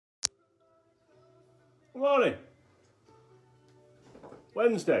Good morning.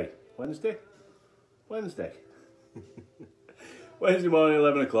 Wednesday. Wednesday morning,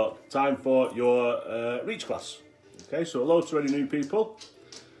 11 o'clock. Time for your reach class. Okay, so hello to any new people.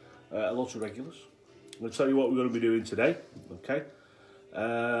 Hello to regulars. I'm going to tell you what we're going to be doing today. Okay,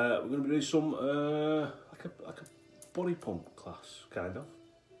 we're going to be doing some like a body pump class, kind of.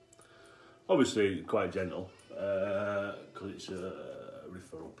 Obviously, quite gentle because it's a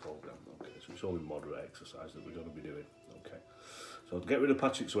referral program. Okay, so it's only moderate exercise that we're going to be doing. Okay, so get rid of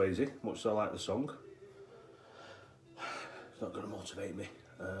Patrick Swayze. Much as I like the song, it's not going to motivate me.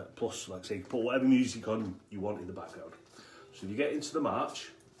 Plus, like I say, put whatever music on you want in the background. So if you get into the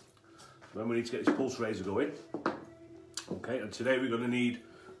march, remember we need to get this pulse raiser going. Okay, and today we're going to need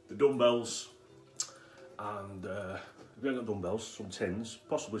the dumbbells and if you haven't got dumbbells, some tins,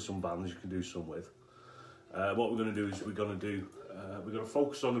 possibly some bands you can do some with. What we're going to do is we're going to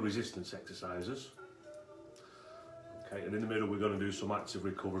focus on the resistance exercises. Okay, and in the middle we're going to do some active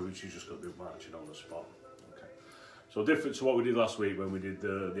recovery, which is just going to be marching on the spot. Okay, so different to what we did last week when we did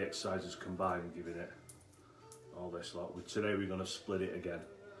the exercises combined, giving it all this lot. Today we're going to split it again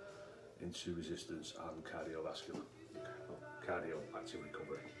into resistance and cardiovascular. Okay, well, cardio, active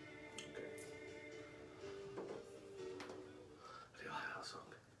recovery.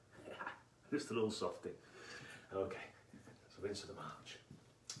 Just a little softy. Okay, so into the march.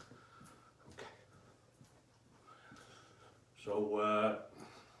 Okay. So, a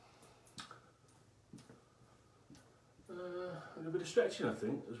bit of stretching, I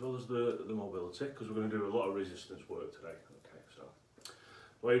think, as well as the mobility, because we're going to do a lot of resistance work today. Okay, so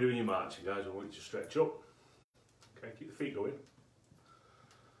while you're doing your marching, guys, I want you to stretch up. Okay, keep the feet going.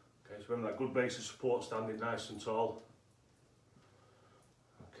 Okay, so remember that good base of support, standing nice and tall.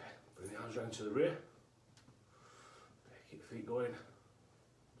 Bring the arms round to the rear. Okay, keep the feet going.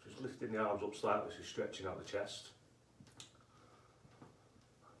 Just lifting the arms up slightly, so stretching out the chest.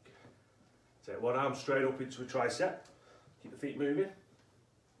 Okay. Take one arm straight up into a tricep. Keep the feet moving.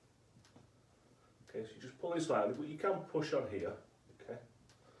 Okay, so you're just pulling slightly, but you can push on here. Okay.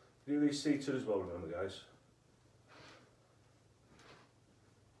 Do these seated as well, remember, guys.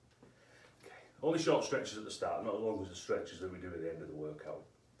 Okay. Only short stretches at the start, not as long as the stretches that we do at the end of the workout.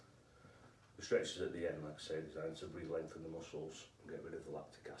 The stretches at the end, like I say, designed to re-lengthen the muscles and get rid of the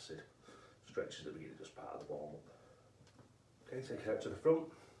lactic acid. Stretches at the beginning, just part of the warm-up. Okay, take it out to the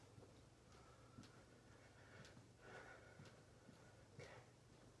front.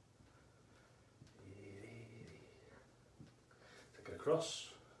 Take it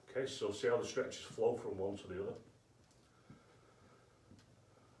across. Okay, so see how the stretches flow from one to the other.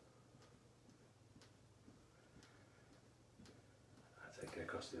 Take it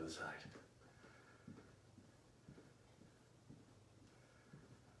across the other side.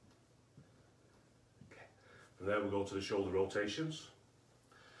 And then we'll go to the shoulder rotations.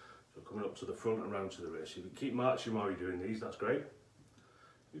 So coming up to the front and round to the rear. So you can keep marching while you're doing these, that's great.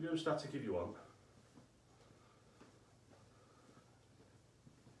 You do them static if you want.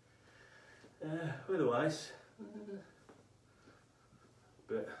 Otherwise, a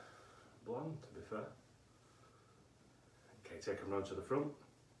bit bland to be fair. Okay, take them round to the front.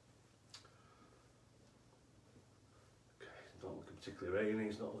 Okay, it's not looking particularly rainy,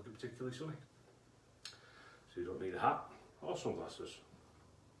 it's not looking particularly sunny. So you don't need a hat or sunglasses.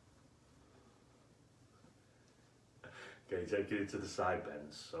 Okay, take it into the side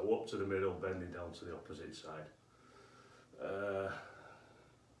bends. So up to the middle, bending down to the opposite side.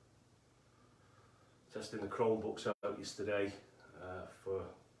 Testing the Chromebooks out yesterday for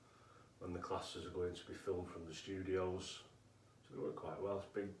when the classes are going to be filmed from the studios. So they work quite well. It's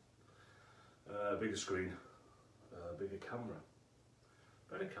big, bigger screen, bigger camera,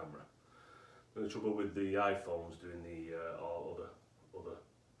 better camera. The trouble with the iPhones doing the or other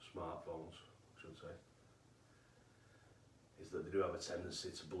smartphones, I should say, is that they do have a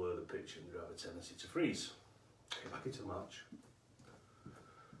tendency to blur the picture and they do have a tendency to freeze. Get back into the march.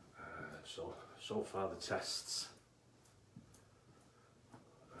 So far the tests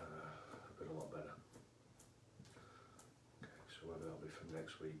have been a lot better. Okay, so whether that'll be from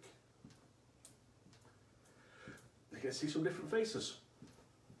next week, you get to see some different faces.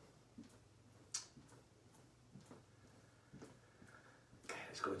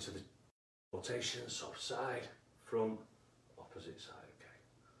 Go into the rotations, soft side, front, opposite side. Okay.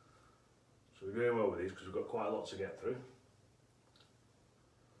 So we're doing well with these because we've got quite a lot to get through.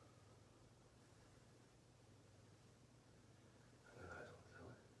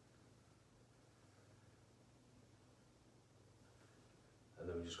 And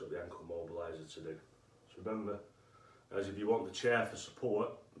then we just got the ankle mobiliser to do. So remember, as if you want the chair for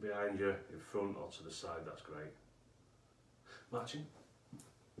support, behind you, in front or to the side, that's great. Matching.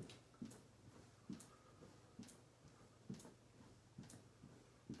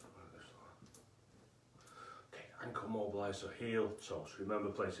 Okay, ankle mobilise, so heel, toe. So remember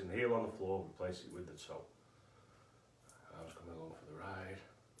placing the heel on the floor, replace it with the toe. Arms coming along for the ride.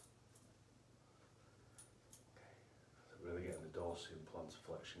 Okay, so really getting the dorsal and plantar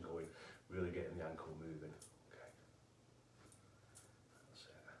flexion going, really getting the ankle moving. Okay, that's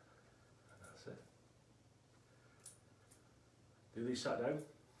it. And that's it. Do these sat down,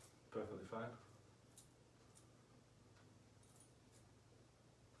 perfectly fine.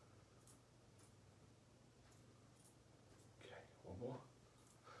 Okay, one more.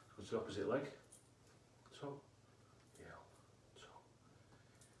 Go to the opposite leg. Toe, heel, toe,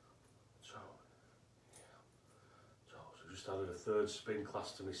 toe, heel, toe. So just added a third spin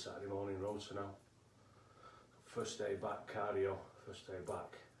class to my Saturday morning rota now. First day back cardio, first day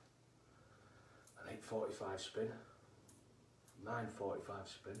back. An 8:45 spin. 9:45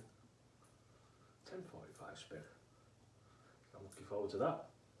 spin, 10:45 spin. I'm looking forward to that.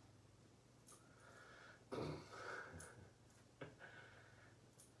 Okay.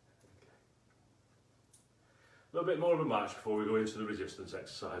 A little bit more of a match before we go into the resistance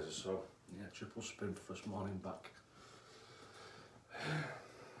exercises. So, yeah, triple spin for first morning back. I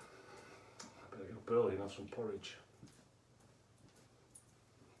better get up early and have some porridge.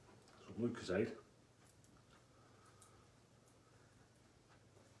 Some Lucozade.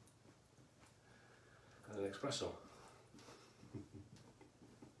 An espresso.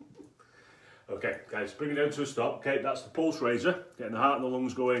 Okay, guys, bring it down to a stop. Okay, that's the pulse raiser, getting the heart and the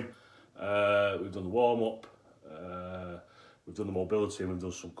lungs going. We've done the warm up, we've done the mobility, and we've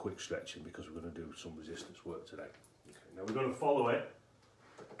done some quick stretching because we're going to do some resistance work today. Okay, now we're going to follow it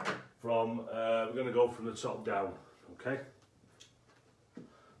from, we're going to go from the top down. Okay,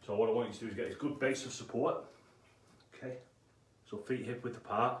 so what I want you to do is get a good base of support. Okay, so feet hip width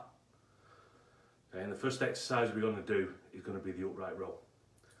apart. Okay, and the first exercise we're going to do is going to be the upright row.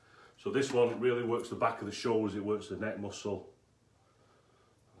 So this one really works the back of the shoulders, it works the neck muscle.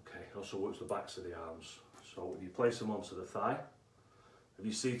 Okay, it also works the backs of the arms. So when you place them onto the thigh, if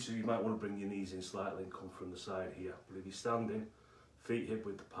you're seated, you might want to bring your knees in slightly and come from the side here. But if you're standing, feet hip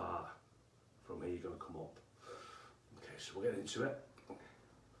width apart, from here you're going to come up. Okay, so we'll get into it.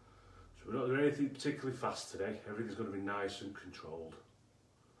 So we're not doing anything particularly fast today. Everything's going to be nice and controlled.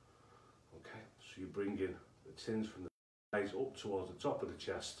 So you're bringing the tins from the thighs up towards the top of the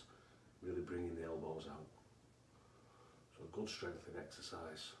chest, really bringing the elbows out. So a good strengthening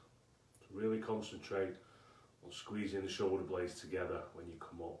exercise. So really concentrate on squeezing the shoulder blades together when you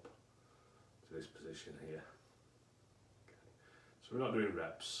come up to this position here. Okay. So we're not doing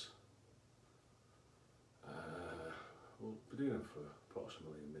reps. We'll be doing them for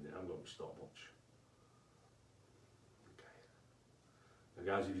approximately a minute. I'm going to stop much.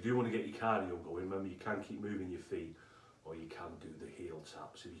 Now guys, if you do want to get your cardio going, remember you can keep moving your feet or you can do the heel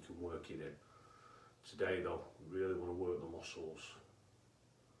taps if you can work it in. Today though, we really want to work the muscles.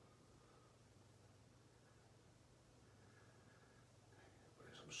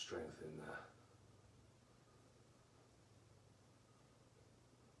 Put some strength in there.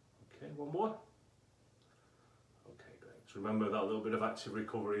 Okay, one more. Okay, great. So remember that little bit of active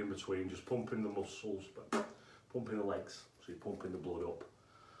recovery in between, just pumping the muscles, but pumping the legs, so you're pumping the blood up.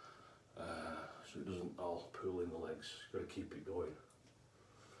 So it doesn't all pool in the legs. You've got to keep it going.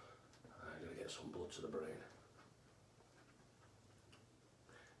 You've got to get some blood to the brain.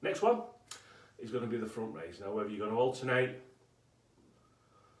 Next one is going to be the front raise. Now whether you're going to alternate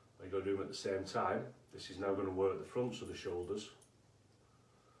or you're going to do them at the same time, this is now going to work the fronts of the shoulders.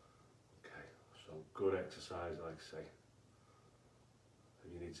 Okay, so good exercise, like I say.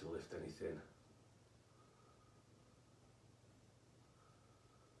 If you need to lift anything.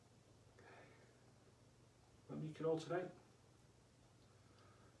 You can alternate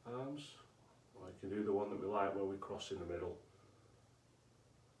arms, or you can do the one that we like where we cross in the middle.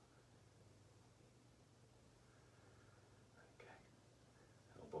 Okay,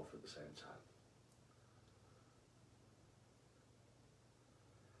 or both at the same time.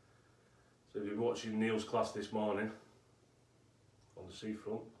 So if you've been watching Neil's class this morning on the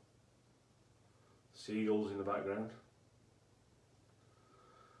seafront, seagulls in the background.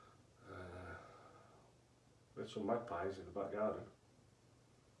 There's some magpies in the back garden.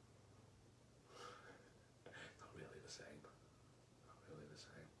 Not really the same. Not really the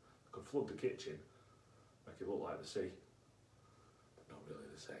same. I could flood the kitchen, make it look like the sea, but not really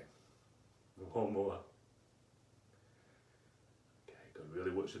the same. One more. Okay, good.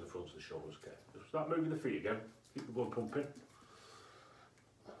 Really works in the front of the shoulders. Okay, just start moving the feet again. Keep the blood pumping.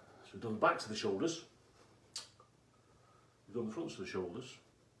 So we've done the backs of the shoulders, we've done the fronts of the shoulders,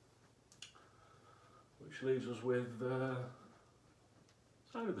 which leaves us with the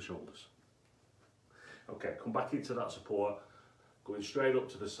side of the shoulders. Okay, come back into that support, going straight up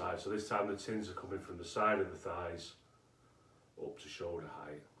to the side. So this time the tins are coming from the side of the thighs up to shoulder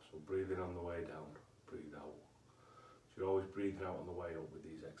height. So breathing on the way down, breathe out. So you're always breathing out on the way up with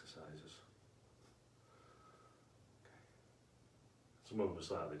these exercises. Okay. Some of them are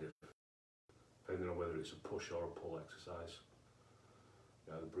slightly different, depending on whether it's a push or a pull exercise.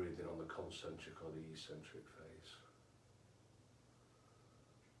 You know, the breathing on the concentric or the eccentric phase.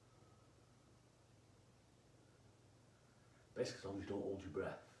 Basically, as long as you don't hold your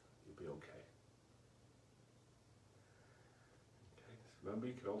breath, you'll be okay. Okay, so remember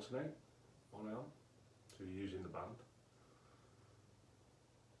you can alternate one arm, so you're using the band.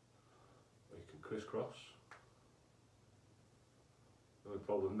 Or you can crisscross. The only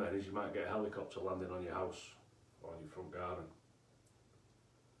problem then is you might get a helicopter landing on your house or on your front garden.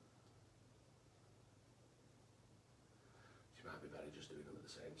 So you might be better just doing them at the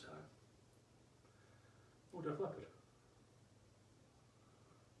same time. Oh, Def Leppard.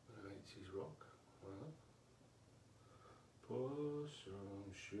 80s rock. Pour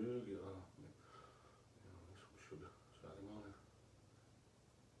some sugar. Some sugar. Saturday morning.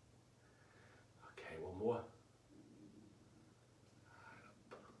 Okay, one more.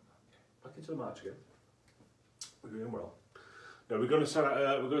 Back into the march again. We're doing well. Now we're going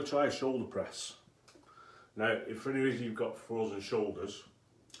to try a shoulder press. Now, if for any reason you've got frozen shoulders,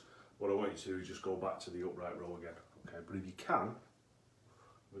 what I want you to do is just go back to the upright row again. Okay, but if you can,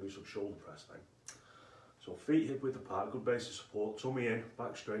 we'll do some shoulder press then. So feet hip width apart, good base of support, tummy in,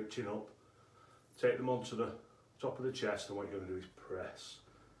 back straight, chin up. Take them onto the top of the chest, and what you're going to do is press.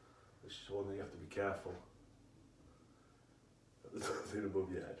 This is one that you have to be careful. There's nothing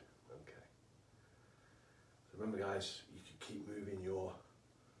above your head. Okay. So remember guys, you can keep moving your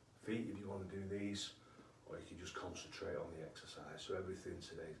feet if you want to do these, or you can just concentrate on the exercise. So everything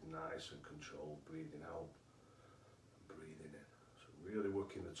today is nice and controlled, breathing out and breathing in. So really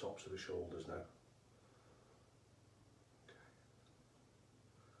working the tops of the shoulders now. Okay.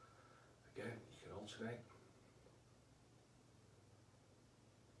 Again, you can alternate.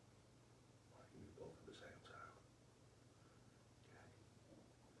 Or you can do both at the same time. Okay.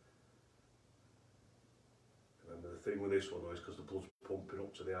 Remember the thing with this one though is because the blood's pumping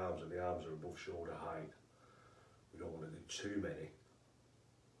up to the arms and the arms are above shoulder height. We don't want to do too many.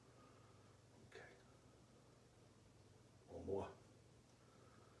 Okay. One more.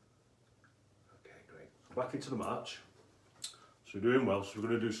 Okay, great. Back into the march. So we're doing well. So we're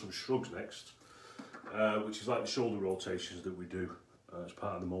going to do some shrugs next, which is like the shoulder rotations that we do as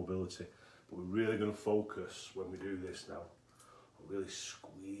part of the mobility. But we're really going to focus when we do this now on really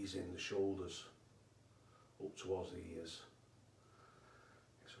squeezing the shoulders up towards the ears.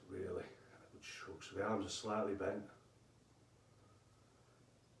 So really a good shrug. So the arms are slightly bent.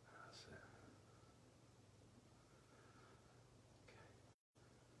 That's it. Okay.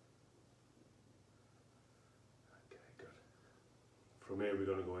 Okay, good. From here we're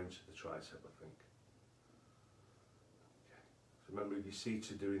going to go into the tricep, I think. Okay. So remember, if you're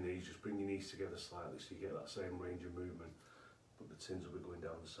seated doing these, just bring your knees together slightly so you get that same range of movement. But the tins will be going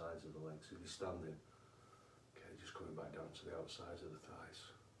down the sides of the legs. If you're standing, okay, just coming back down to the outsides of the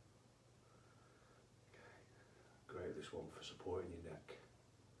thighs. Okay. Great, this one for supporting your neck.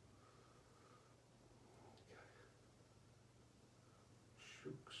 Okay.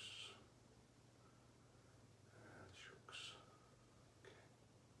 Shrugs. And shrugs. Okay.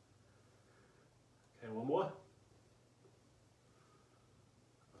 Okay, one more.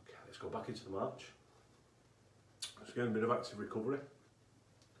 Okay, let's go back into the march. Let's get a bit of active recovery.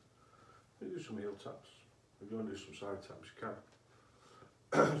 Maybe do some heel taps. If you want to do some side taps, you can.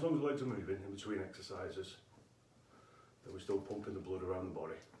 As long as the legs are moving in between exercises, then we're still pumping the blood around the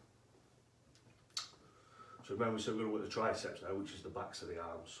body. So remember, we're going to work the triceps now, which is the backs of the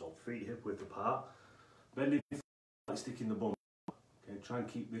arms. So feet hip width apart, bending, sticking the bum. Okay, try and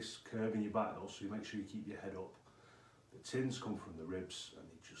keep this curve in your back though, so you make sure you keep your head up. The tins come from the ribs and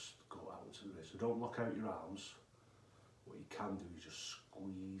they just go out to the wrist. So don't lock out your arms. What you can do is just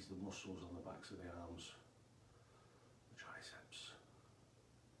squeeze the muscles on the backs of the arms, the triceps,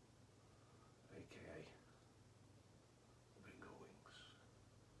 aka the bingo wings.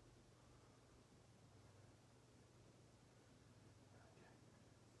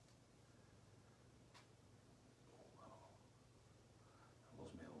 That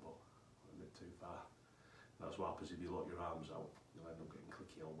was my elbow, a bit too far. That's what happens if you lock your arms out, you'll end up getting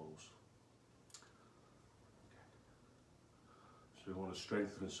clicky elbows. So we want to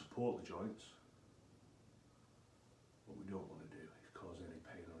strengthen and support the joints. What we don't want to do is cause any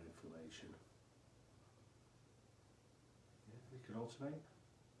pain or inflammation. Yeah, we can alternate.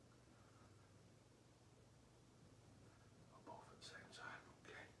 Or both at the same time,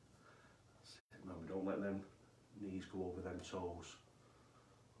 okay. That's it. Remember, don't let them knees go over them toes.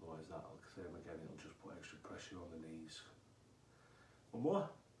 Otherwise that'll, same again, it'll just put extra pressure on the knees. One more.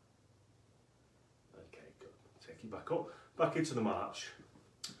 Okay, good. Take you back up, back into the march.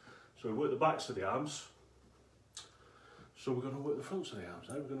 So we work the backs of the arms. So we're going to work the fronts of the arms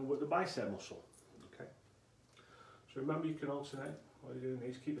now. We're going to work the bicep muscle. Okay. So remember, you can alternate while you're doing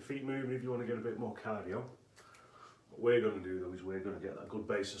these. Keep the feet moving if you want to get a bit more cardio. What we're going to do though is we're going to get that good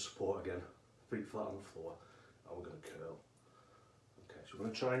base of support again. Feet flat on the floor, and we're going to curl. Okay, so we're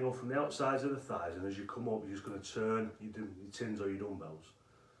going to try and go from the outsides of the thighs, and as you come up, you're just going to turn your tins or your dumbbells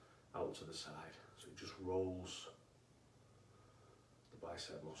out to the side. So it just rolls the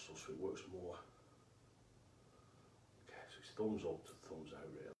bicep muscle, so it works more. Okay, so it's thumbs up to thumbs out,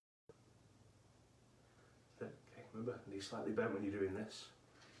 really. Okay, remember, knees slightly bent when you're doing this.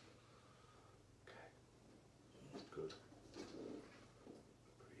 Okay, good.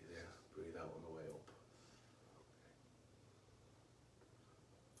 Breathe in, breathe out on the way up.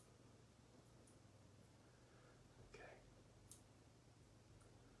 Okay.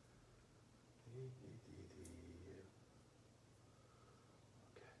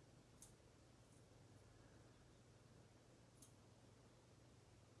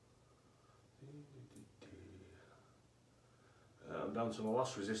 I'm down to my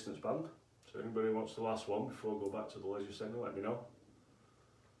last resistance band. So anybody who wants the last one before I go back to the leisure centre, let me know.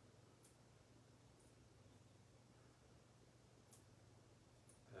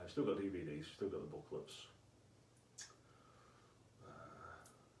 Still got DVDs, still got the booklets.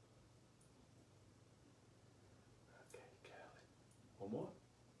 Okay, curly. One more.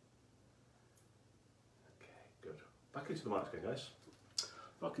 Okay, good. Back into the march again, guys.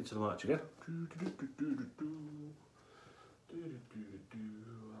 Back into the march again. I'm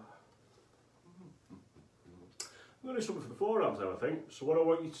going to do something for the forearms now, I think. So what I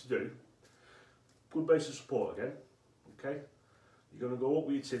want you to do, good base of support again, okay? You're going to go up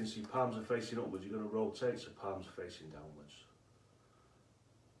with your tins, so your palms are facing upwards. You're going to rotate, so palms are facing downwards.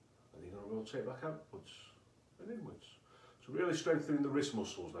 And you're going to rotate back outwards and inwards. So really strengthening the wrist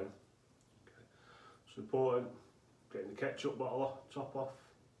muscles now. Okay. It's important, getting the ketchup bottle top off,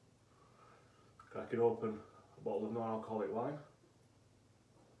 cracking open a bottle of non-alcoholic wine.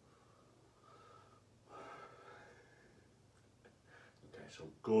 Okay, so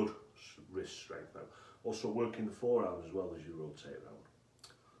good wrist strength now. Also working the forearms as well as you rotate around.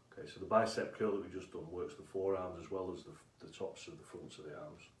 Okay, so the bicep curl that we just done works the forearms as well as the tops of the fronts of the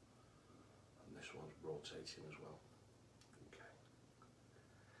arms. And this one's rotating as well. Okay.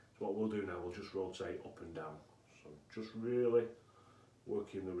 So what we'll do now, we'll just rotate up and down. So just really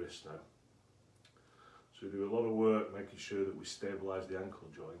working the wrist now. So we do a lot of work making sure that we stabilise the ankle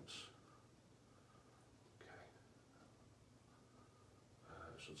joints.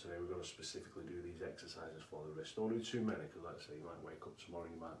 So today we're going to specifically do these exercises for the wrist. Don't do too many, because like I say, you might wake up tomorrow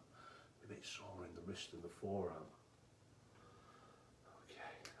and you might be a bit sore in the wrist and the forearm.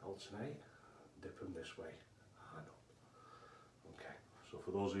 Okay, alternate, dip them this way and up. Okay, so for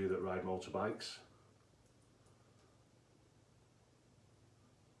those of you that ride motorbikes,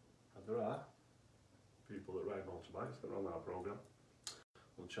 and there are people that ride motorbikes that are on our programme,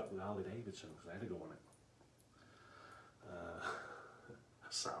 we'll chat with Harley Davidson because I had to go on it.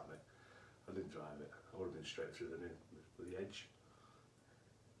 Sat on it. I didn't drive it. I would have been straight through the edge.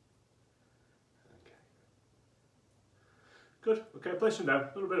 Okay. Good. Okay, place them down.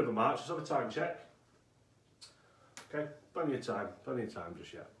 A little bit of a march. Let's have a time check. Okay, plenty of time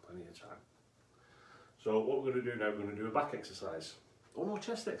just yet. Plenty of time. So what we're going to do now, we're going to do a back exercise. Oh no,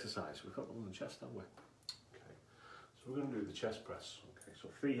 chest exercise. We've got one on the chest, haven't we? Okay. So we're going to do the chest press. Okay, so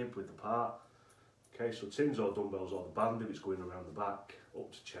feet hip width apart. Okay, so tins or dumbbells or the band if it's going around the back,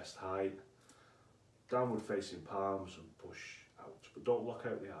 up to chest height, downward facing palms and push out, but don't lock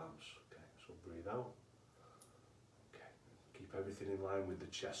out the arms. Okay, so breathe out. Okay, keep everything in line with the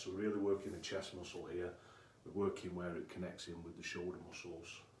chest, so really working the chest muscle here, we're working where it connects in with the shoulder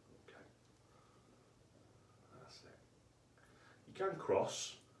muscles. Okay, that's it. You can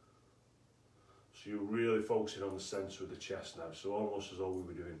cross, so you're really focusing on the centre of the chest now, so almost as though we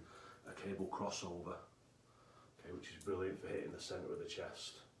were doing a cable crossover, okay, which is brilliant for hitting the centre of the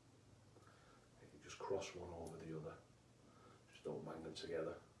chest. You just cross one over the other, just don't bang them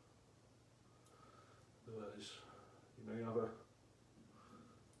together. Otherwise, you may have a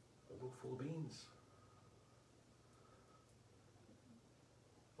book full of beans.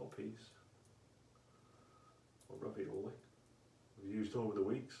 peas or ravioli we've used over the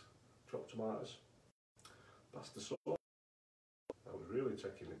weeks, chopped tomatoes, pasta sauce. I was really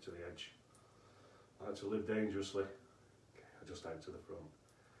taking it to the edge. I had to live dangerously. Okay, I just out to the front.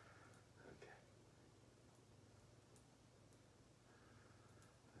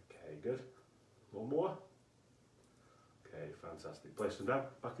 Okay, good. One more. Okay, fantastic. Place them down.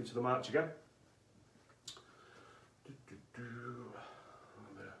 Back into the march again.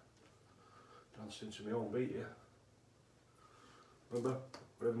 Dancing to my own beat here. Remember,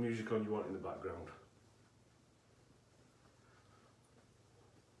 whatever music on you want in the background.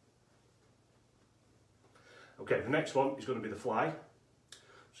 Okay, the next one is going to be the fly.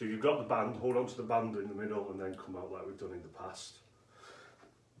 So you've got the band, hold on to the band in the middle and then come out like we've done in the past.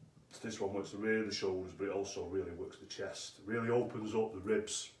 So this one works really the shoulders, but it also really works the chest. It really opens up the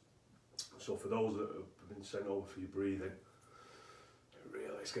ribs. So for those that have been sent over for your breathing, really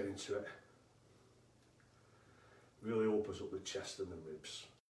let's get into it. Really opens up the chest and the ribs.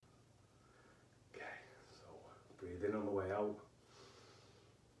 Okay, so breathe in on the way out,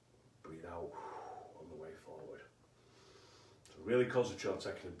 breathe out on the way forward. So really concentrate on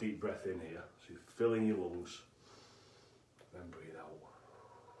taking a deep breath in here, so you're filling your lungs, then breathe out.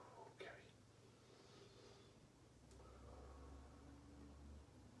 Okay.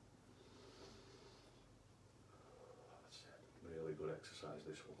 That's it. Really good exercise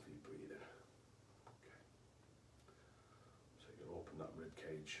this one for your breathing. Open that rib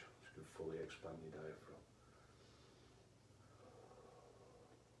cage, so you can fully expand your diaphragm.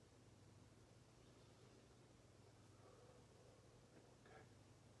 Okay.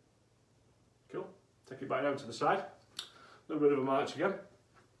 Cool. Take it back down to the side. A little bit of a march again.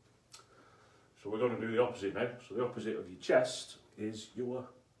 So we're going to do the opposite now. So the opposite of your chest is your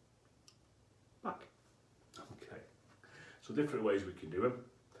back. Okay. So different ways we can do them.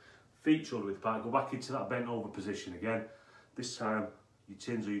 Feet shoulder width apart. Go back into that bent over position again. This time, your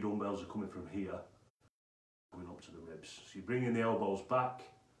tins or your dumbbells are coming from here, going up to the ribs. So you're bringing the elbows back,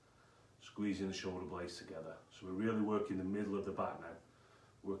 squeezing the shoulder blades together. So we're really working the middle of the back now,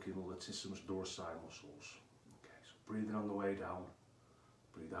 working the latissimus dorsi muscles. Okay, so breathing on the way down,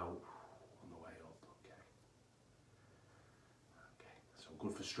 breathe out on the way up. Okay. Okay, so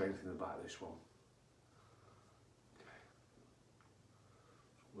good for strengthening the back, this one. Okay.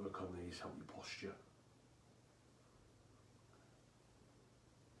 So work on these, help your posture.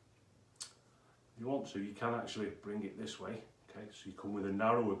 If you want to, you can actually bring it this way, okay, so you come with a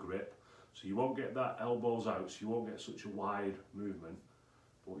narrower grip, so you won't get that elbows out, so you won't get such a wide movement,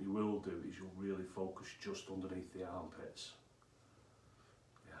 but what you will do is you'll really focus just underneath the armpits,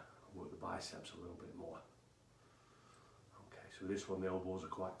 yeah, work the biceps a little bit more. Okay, so this one the elbows are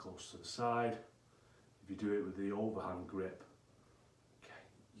quite close to the side. If you do it with the overhand grip, okay,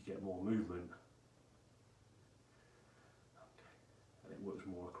 you get more movement, okay, and it works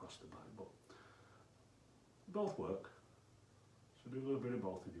more across the back, but both work, so do a little bit of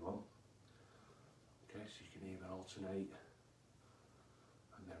both if you want. Okay, so you can even alternate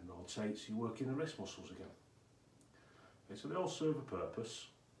and then rotate, so you're working the wrist muscles again. Okay, so they all serve a purpose.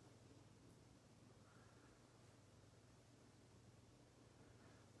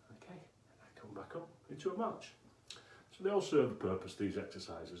 Okay, and I come back up into a march. So they all serve a purpose, these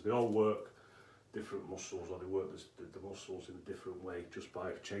exercises. They all work different muscles, or they work the muscles in a different way just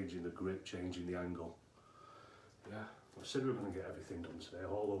by changing the grip, changing the angle. Yeah, I said we're going to get everything done today,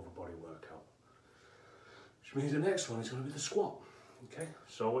 all over body workout. Which means the next one is going to be the squat. Okay,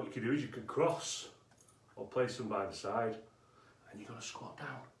 so what you can do is you can cross or place them by the side and you're going to squat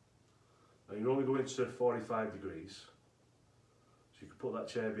down. Now you're only going to 45 degrees. So you can put that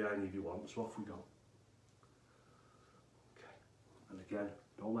chair behind you if you want, so off we go. Okay, and again,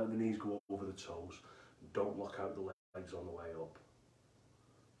 don't let the knees go over the toes. Don't lock out the legs on the way up.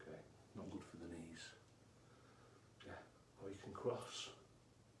 Okay, not good for the knees. Or you can cross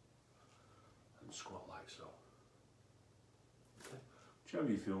and squat like so. Okay.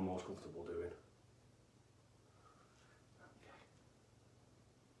 Whichever you feel most comfortable doing. Okay.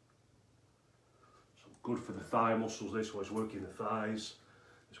 So good for the thigh muscles, this one. It's working the thighs,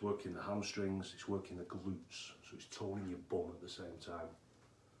 it's working the hamstrings, it's working the glutes. So it's toning your bum at the same time.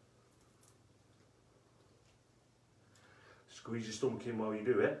 Squeeze your stomach in while you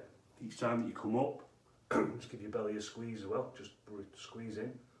do it. Each time that you come up, just give your belly a squeeze as well, just squeeze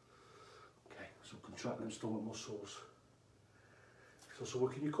in. Okay, so contract them stomach muscles. It's also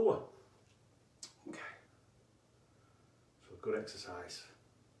working your core. Okay, so a good exercise.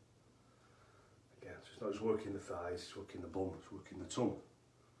 Again, so it's not just working the thighs, it's working the bum, it's working the tongue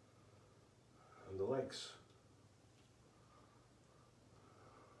and the legs.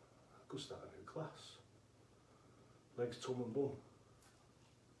 could start a new class. Legs, tum and bum.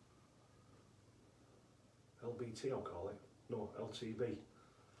 LBT I'll call it. No, LTB.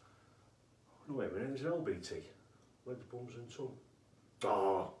 No, wait a minute, there's an LBT. Legs, bums and tum.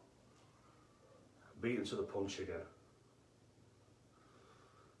 Oh! Beaten to the punch again.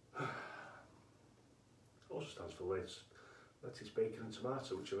 Also stands for lettuce, bacon and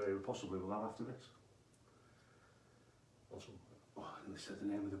tomato, which I very possibly will have after this. Also, oh, I nearly said the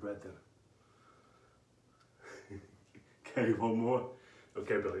name of the bread then. Okay, one more.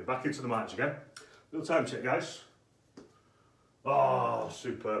 Okay, brilliant. Back into the march again. Little time check, guys. Oh,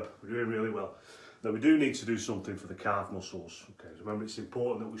 superb. We're doing really well. Now, we do need to do something for the calf muscles. Okay, so remember, it's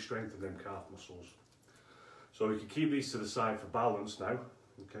important that we strengthen them calf muscles. So we can keep these to the side for balance now.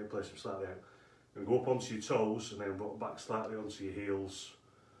 Okay, place them slightly out. And go up onto your toes and then back slightly onto your heels.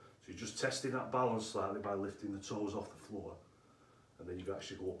 So you're just testing that balance slightly by lifting the toes off the floor. And then you can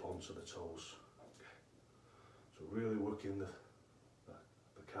actually go up onto the toes. Okay. So really working the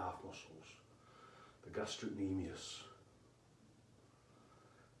calf muscles, the gastrocnemius.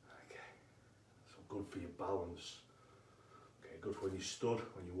 Okay. So good for your balance. Okay, good for when you stood,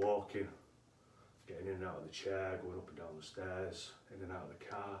 when you're walking, getting in and out of the chair, going up and down the stairs, in and out of the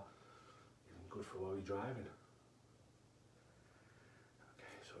car. Good for while you're driving.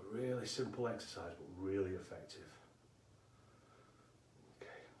 Okay, so really simple exercise, but really effective.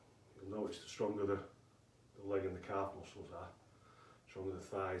 Okay, you'll notice the stronger the leg and the calf muscles are, the stronger the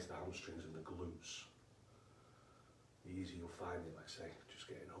thighs, the hamstrings and the glutes, the easier you'll find it, like I say, just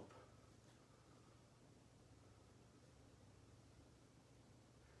getting up.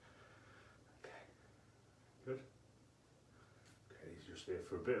 Okay, good. Just there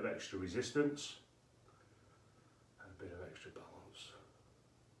for a bit of extra resistance and a bit of extra balance.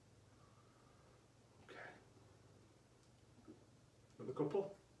 Okay. Another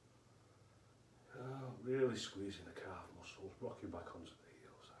couple. Oh, really squeezing the calf muscles, rocking back onto the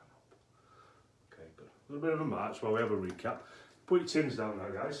heels and up. Okay, good. A little bit of a march while we have a recap. Put your tins down now,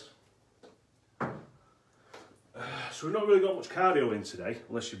 guys. So we've not really got much cardio in today,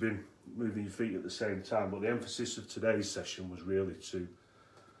 unless you've been moving your feet at the same time, but the emphasis of today's session was really to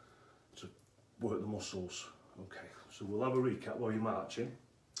work the muscles. Okay, so we'll have a recap while you're marching.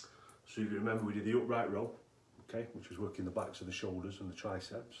 So you can remember we did the upright row, okay, which was working the backs of the shoulders and the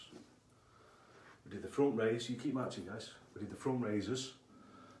triceps. We did the front raise, you keep marching guys. We did the front raises,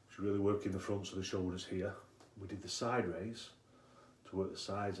 which is really working the fronts of the shoulders here. We did the side raise to work the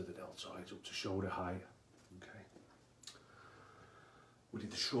sides of the deltoids up to shoulder height. We did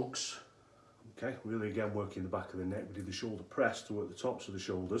the shrugs, okay, really again working the back of the neck. We did the shoulder press to work the tops of the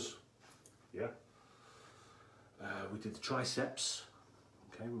shoulders, yeah. We did the triceps,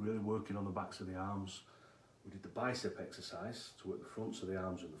 okay, we're really working on the backs of the arms. We did the bicep exercise to work the fronts of the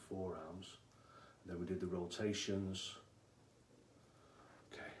arms and the forearms. And then we did the rotations,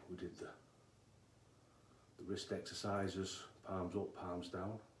 okay, we did the wrist exercises, palms up, palms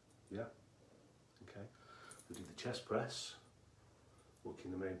down, yeah, okay. We did the chest press,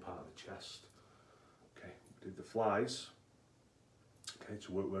 working the main part of the chest. Okay, we did the flies, okay,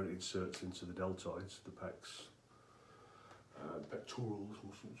 to work where it inserts into the deltoids, the pecs, pectorals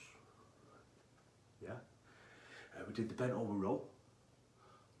muscles, yeah. We did the bent over row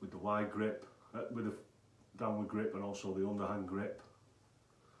with the wide grip, with the downward grip and also the underhand grip.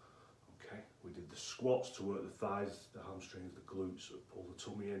 Okay, we did the squats to work the thighs, the hamstrings, the glutes, pull the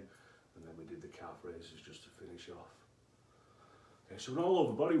tummy in, and then we did the calf raises just to finish off. Okay, so an all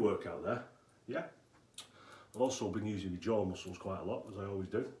over body workout there, yeah. I've also been using the jaw muscles quite a lot, as I always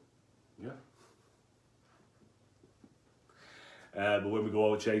do, yeah. But when we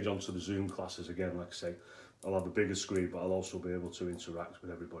go change onto the Zoom classes again, like I say, I'll have a bigger screen, but I'll also be able to interact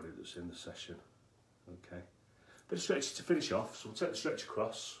with everybody that's in the session. Okay, bit of stretch to finish off, so we'll take the stretch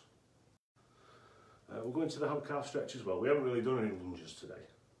across. We'll go into the hand calf stretch as well. We haven't really done any lunges today,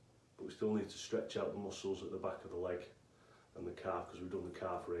 but we still need to stretch out the muscles at the back of the leg and the calf, because we've done the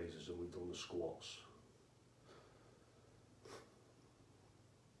calf raises and we've done the squats.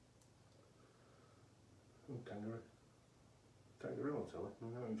 Oh, kangaroo. Kangaroo, I'll tell you.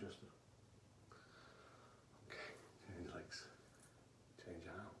 I'm not interested. Okay, change legs. Change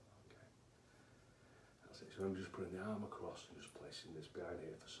arm. Okay. That's it. So I'm just putting the arm across and just placing this behind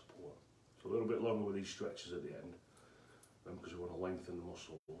here for support. So a little bit longer with these stretches at the end, because we want to lengthen the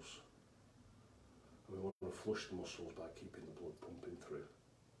muscles. We want to flush the muscles by keeping the blood pumping through.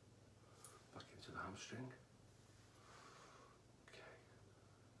 Back into the hamstring. Okay.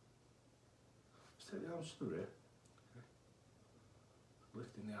 Let's take the arms to the rear. Okay.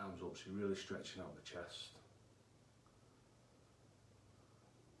 Lifting the arms up so you're really stretching out the chest.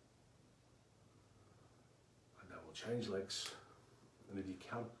 we'll change legs, and if you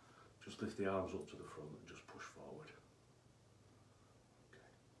can, just lift the arms up to the front and just push forward.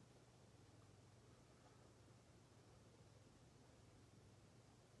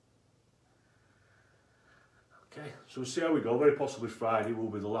 Okay, so we'll see how we go. Very possibly Friday will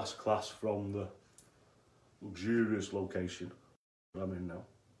be the last class from the luxurious location I'm in now.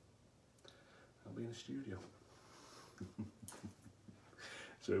 I'll be in the studio.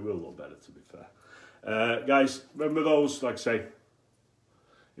 So it will look better, to be fair. Guys, remember those, like I say,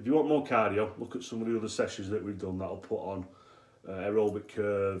 if you want more cardio, look at some of the other sessions that we've done that I'll put on. Aerobic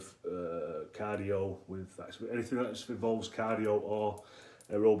curve, cardio, with anything that involves cardio or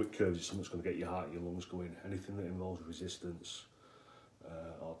aerobic curves is something that's going to get your heart and your lungs going. Anything that involves resistance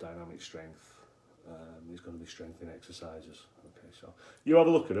or dynamic strength is going to be strengthening exercises. Okay, so you have a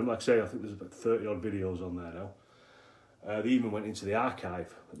look at them. Like I say, I think there's about 30 odd videos on there now. They even went into the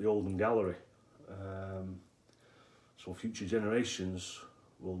archive at the Oldham Gallery. So future generations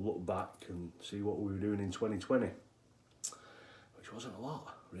will look back and see what we were doing in 2020, which wasn't a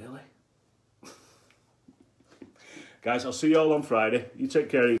lot, really. Guys, I'll see you all on Friday. You take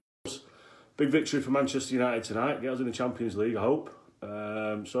care of yourselves. Big victory for Manchester United tonight. Get us in the Champions League, I hope.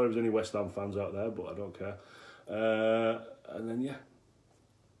 Sorry if there's any West Ham fans out there, but I don't care. And then, yeah,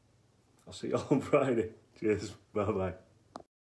 I'll see you all on Friday. Cheers. Bye-bye.